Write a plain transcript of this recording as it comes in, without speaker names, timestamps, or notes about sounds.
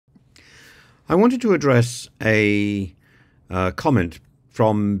I wanted to address a comment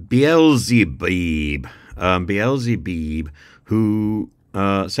from Beelzebub, who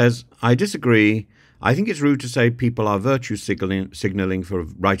says, I disagree. I think it's rude to say people are virtue signalling for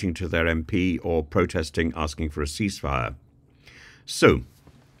writing to their MP or protesting, asking for a ceasefire. So,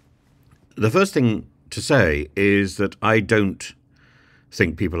 the first thing to say is that I don't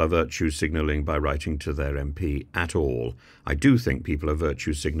think people are virtue signalling by writing to their MP at all. I do think people are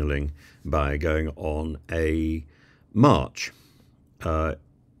virtue signalling by going on a march. I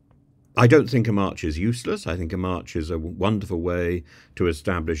don't think a march is useless. I think a march is a wonderful way to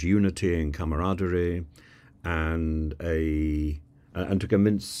establish unity and camaraderie and to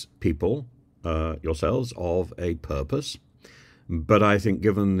convince people, yourselves, of a purpose. But I think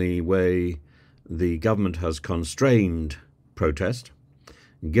given the way the government has constrained protest,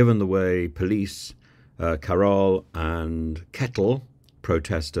 given the way police, Carol and Kettle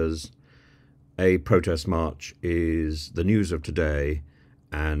protesters, a protest march is the news of today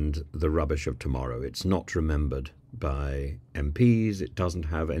and the rubbish of tomorrow. It's not remembered by MPs. It doesn't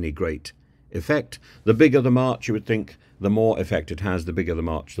have any great effect. The bigger the march, you would think, the more effect it has. The bigger the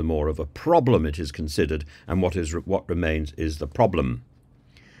march, the more of a problem it is considered, and what remains is the problem.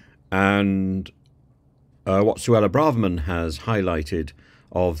 And what Suella Braverman has highlighted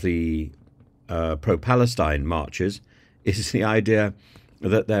of the pro-Palestine marches is the idea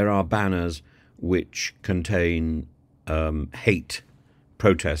that there are banners which contain hate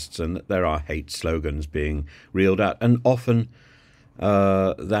protests and that there are hate slogans being reeled out. And often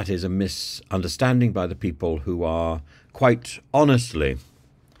that is a misunderstanding by the people who are quite honestly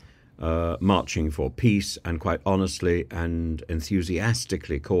marching for peace and quite honestly and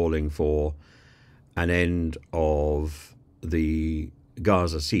enthusiastically calling for an end of the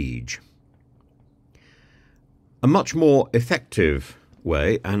Gaza siege. A much more effective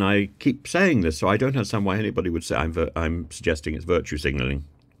way, and I keep saying this so I don't understand why anybody would say I'm suggesting it's virtue signalling,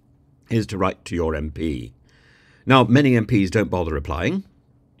 is to write to your MP. Now, many MPs don't bother replying.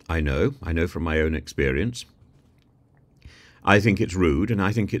 I know from my own experience. I think it's rude, and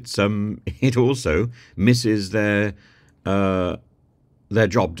I think it's it also misses their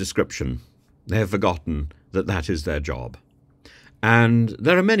job description. They have forgotten that that is their job. And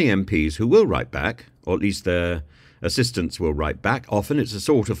there are many MPs who will write back, or at least their assistants will write back. Often it's a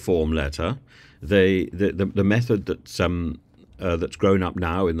sort of form letter. The method that's grown up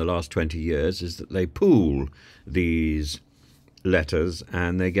now in the last 20 years is that they pool these letters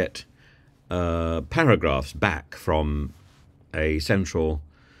and they get paragraphs back from a central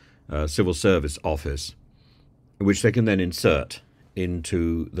civil service office, which they can then insert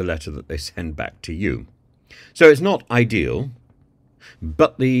into the letter that they send back to you. So it's not ideal,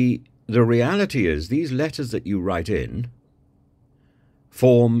 but the reality is these letters that you write in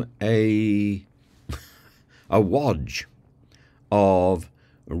form a wodge of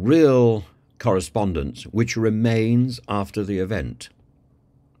real correspondence which remains after the event.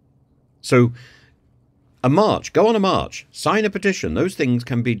 So a march, go on a march, sign a petition, those things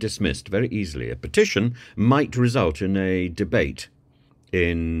can be dismissed very easily. A petition might result in a debate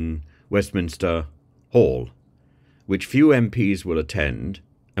in Westminster Hall, which few MPs will attend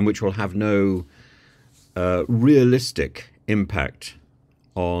and which will have no realistic impact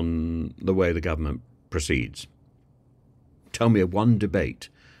on the way the government proceeds. Tell me of one debate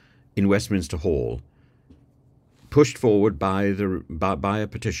in Westminster Hall pushed forward by a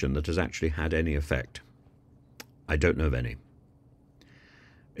petition that has actually had any effect. I don't know of any.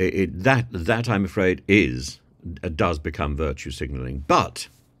 That I'm afraid does become virtue signalling. But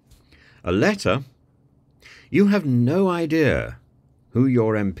a letter, you have no idea who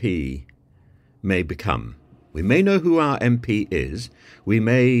your MP may become. We may know who our MP is. We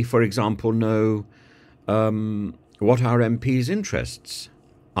may, for example, know what our MP's interests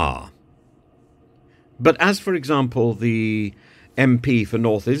are. But as, for example, the MP for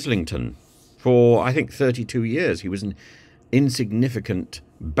North Islington, for, I think, 32 years, he was an insignificant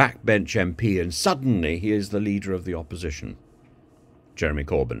backbench MP, and suddenly he is the leader of the opposition, Jeremy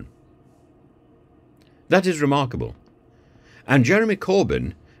Corbyn. That is remarkable. And Jeremy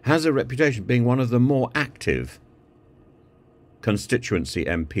Corbyn has a reputation of being one of the more active constituency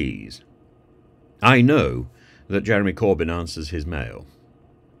MPs. I know that Jeremy Corbyn answers his mail.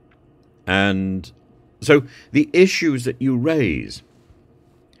 And so the issues that you raise,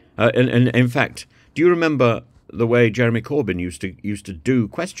 and in fact, do you remember the way Jeremy Corbyn used to do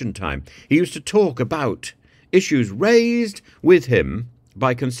Question Time? He used to talk about issues raised with him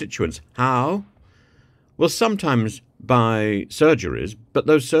by constituents. How? Well, sometimes by surgeries, but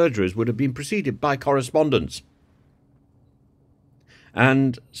those surgeries would have been preceded by correspondence.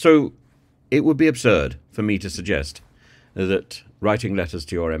 And so it would be absurd for me to suggest that writing letters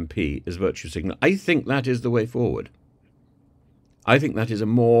to your MP is virtue signalling. I think that is the way forward. I think that is a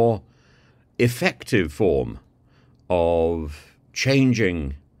more effective form of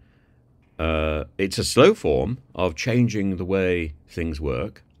changing. It's a slow form of changing the way things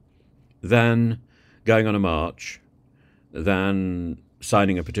work than going on a march, than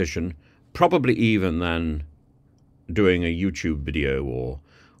signing a petition, probably even than doing a YouTube video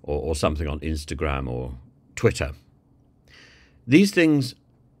or something on Instagram or Twitter. These things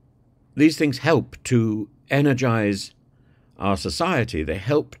help to energize our society. They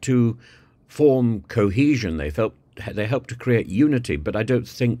help to form cohesion. They help to create unity, but I don't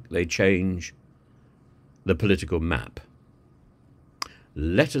think they change the political map.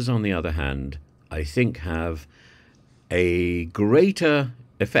 Letters, on the other hand, I think have a greater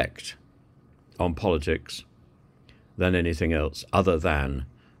effect on politics than anything else other than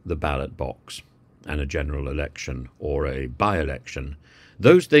the ballot box and a general election or a by-election.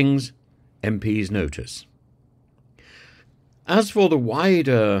 Those things MPs notice. As for the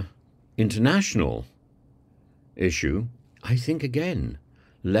wider international issue, I think, again,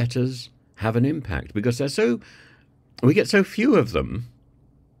 letters have an impact because we get so few of them.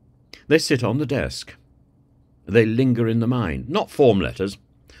 They sit on the desk. They linger in the mind. Not form letters.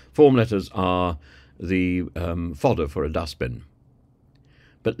 Form letters are the fodder for a dustbin.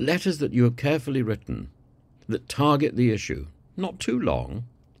 But letters that you have carefully written, that target the issue, not too long.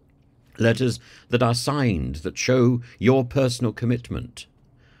 Letters that are signed, that show your personal commitment.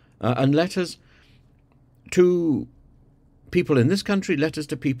 And letters to people in this country, letters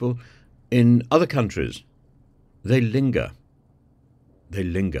to people in other countries. They linger. They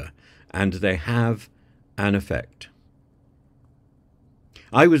linger. And they have an effect.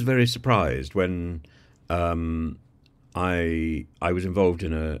 I was very surprised when I was involved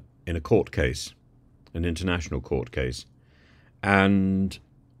in a court case, an international court case, and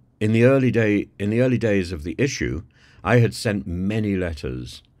in the early days of the issue, I had sent many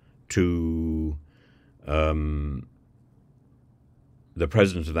letters to the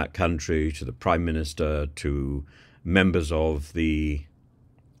president of that country, to the prime minister, to members of the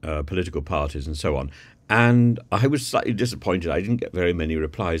political parties, and so on. And I was slightly disappointed. I didn't get very many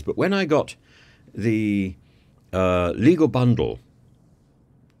replies. But when I got the legal bundle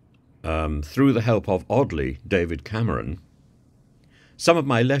through the help of, oddly, David Cameron, some of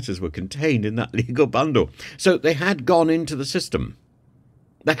my letters were contained in that legal bundle. So they had gone into the system.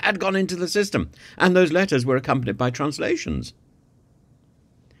 They had gone into the system. And those letters were accompanied by translations.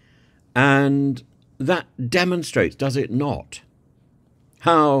 And that demonstrates, does it not,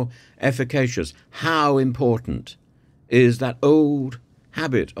 how efficacious, how important is that old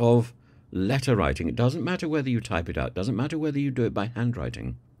habit of letter writing. It doesn't matter whether you type it out. It doesn't matter whether you do it by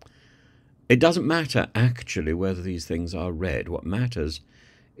handwriting. It doesn't matter, actually, whether these things are read. What matters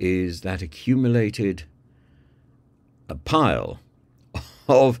is that accumulated pile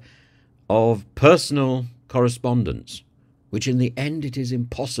of personal correspondence, which in the end it is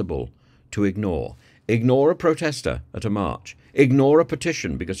impossible to ignore. Ignore a protester at a march. Ignore a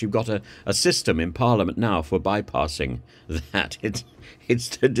petition, because you've got a system in Parliament now for bypassing that.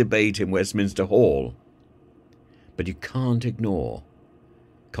 It's the debate in Westminster Hall. But you can't ignore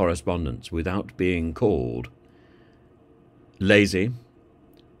correspondence without being called lazy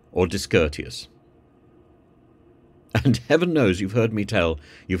or discourteous. And heaven knows you've heard me tell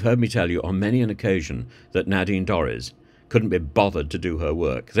you on many an occasion that Nadine Dorries couldn't be bothered to do her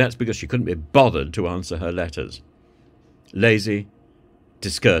work. That's because she couldn't be bothered to answer her letters. Lazy,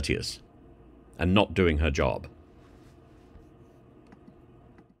 discourteous, and not doing her job.